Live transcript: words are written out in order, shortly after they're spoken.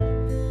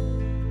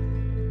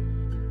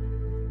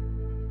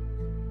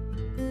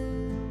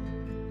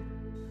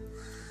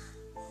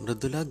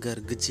मृदुला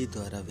गर्ग जी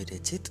द्वारा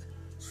विरचित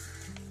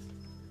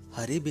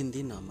हरी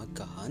बिंदी नामक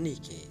कहानी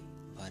के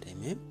बारे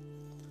में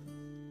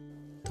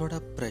थोड़ा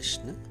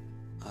प्रश्न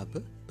अब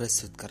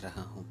प्रस्तुत कर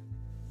रहा हूं।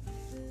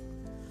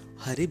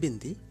 हरी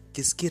बिंदी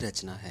किसकी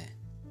रचना है?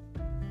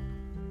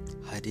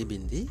 हरी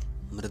बिंदी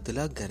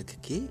मृदुला गर्ग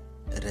की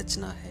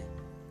रचना है।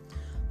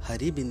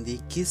 हरी बिंदी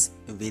किस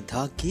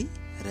विधा की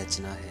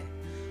रचना है?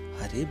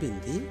 हरी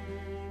बिंदी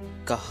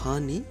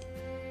कहानी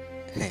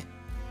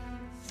है।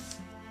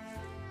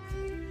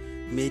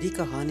 मेरी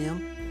कहानियां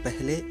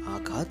पहले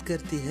आघात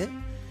करती है,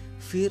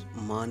 फिर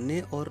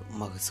मानने और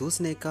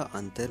महसूसने का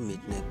अंतर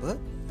मिटने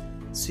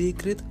पर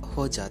स्वीकृत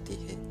हो जाती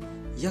है।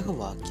 यह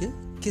वाक्य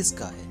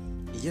किसका है?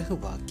 यह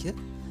वाक्य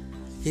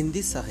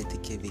हिंदी साहित्य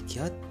के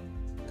विख्यात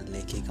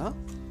लेखिका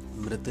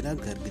मृदुला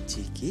गर्ग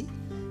जी की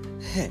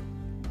है।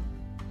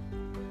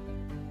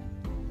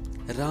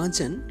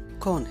 राजन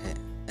कौन है?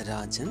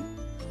 राजन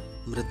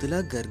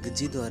मृदुला गर्ग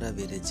जी द्वारा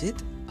विरचित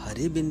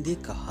हरी बिंदी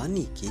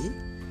कहानी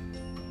की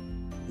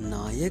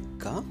नायक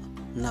का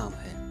नाम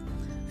है।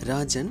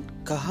 राजन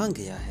कहाँ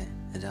गया है?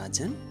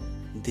 राजन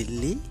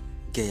दिल्ली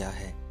गया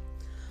है।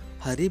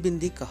 हरी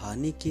बिंदी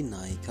कहानी की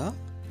नायिका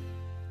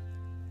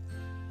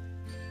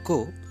को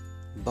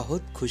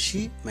बहुत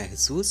खुशी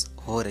महसूस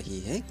हो रही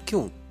है।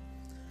 क्यों?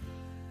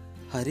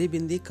 हरी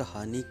बिंदी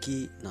कहानी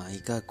की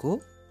नायिका को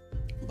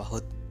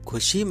बहुत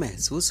खुशी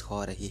महसूस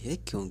हो रही है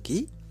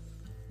क्योंकि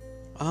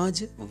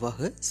आज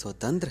वह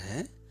स्वतंत्र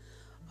है।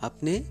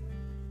 अपने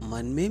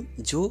मन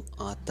में जो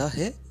आता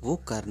है वो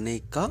करने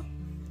का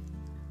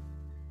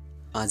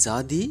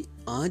आजादी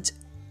आज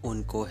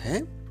उनको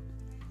है।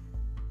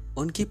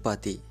 उनकी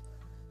पति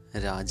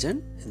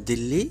राजन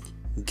दिल्ली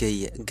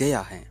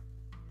गया है।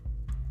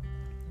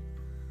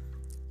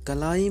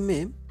 कलाई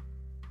में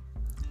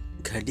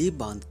घड़ी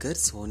बांधकर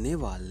सोने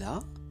वाला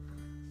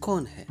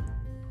कौन है?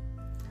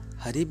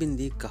 हरी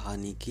बिंदी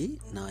कहानी की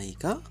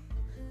नायिका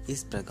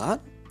इस प्रकार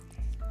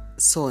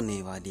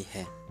सोने वाली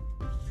है।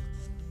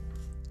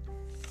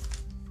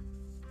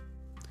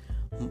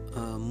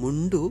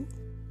 मुंडू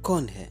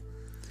कौन है?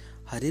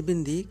 हरी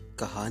बिंदी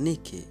कहानी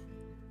के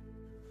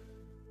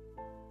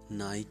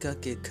नायिका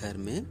के घर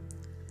में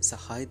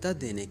सहायता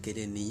देने के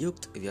लिए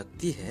नियुक्त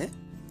व्यक्ति है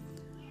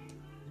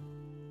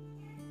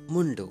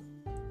मुंडू।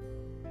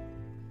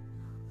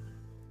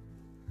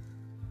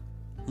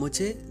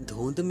 मुझे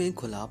धुंध में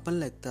खुलापन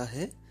लगता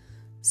है,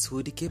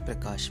 सूर्य के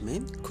प्रकाश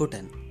में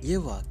घुटन। यह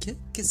वाक्य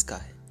किसका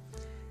है?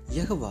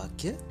 यह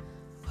वाक्य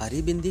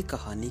हरी बिंदी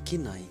कहानी की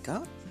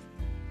नायिका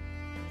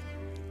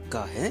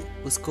का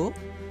है। उसको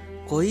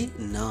कोई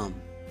नाम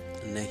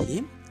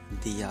नहीं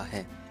दिया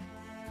है।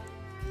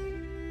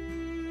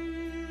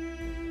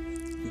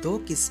 दो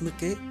किस्म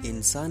के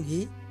इंसान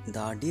ही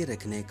दाढ़ी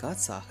रखने का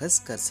साहस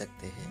कर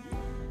सकते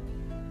हैं।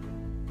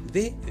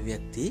 वे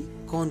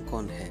व्यक्ति कौन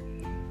कौन है?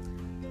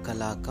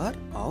 कलाकार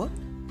और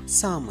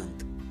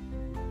सामंत।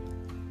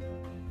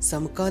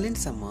 समकालीन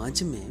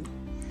समाज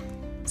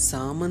में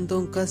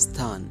सामंतों का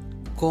स्थान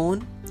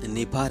कौन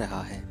निभा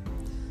रहा है?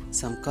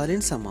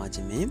 समकालीन समाज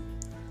में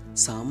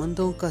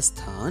सामंतों का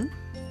स्थान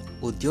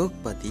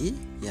उद्योगपति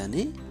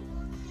यानी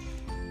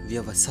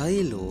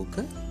व्यवसायी लोग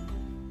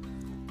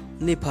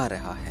निभा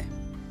रहा है।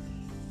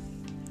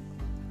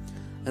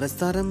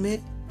 रेस्तरां में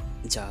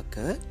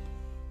जाकर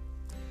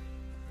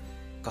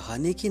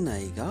कहानी की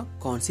नायिका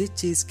कौन सी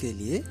चीज के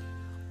लिए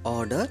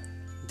ऑर्डर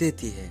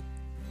देती है?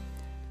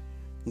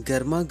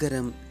 गर्मा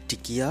गर्म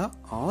टिकिया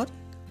और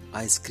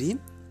आइसक्रीम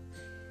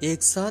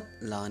एक साथ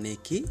लाने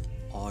की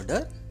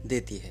ऑर्डर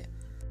देती है।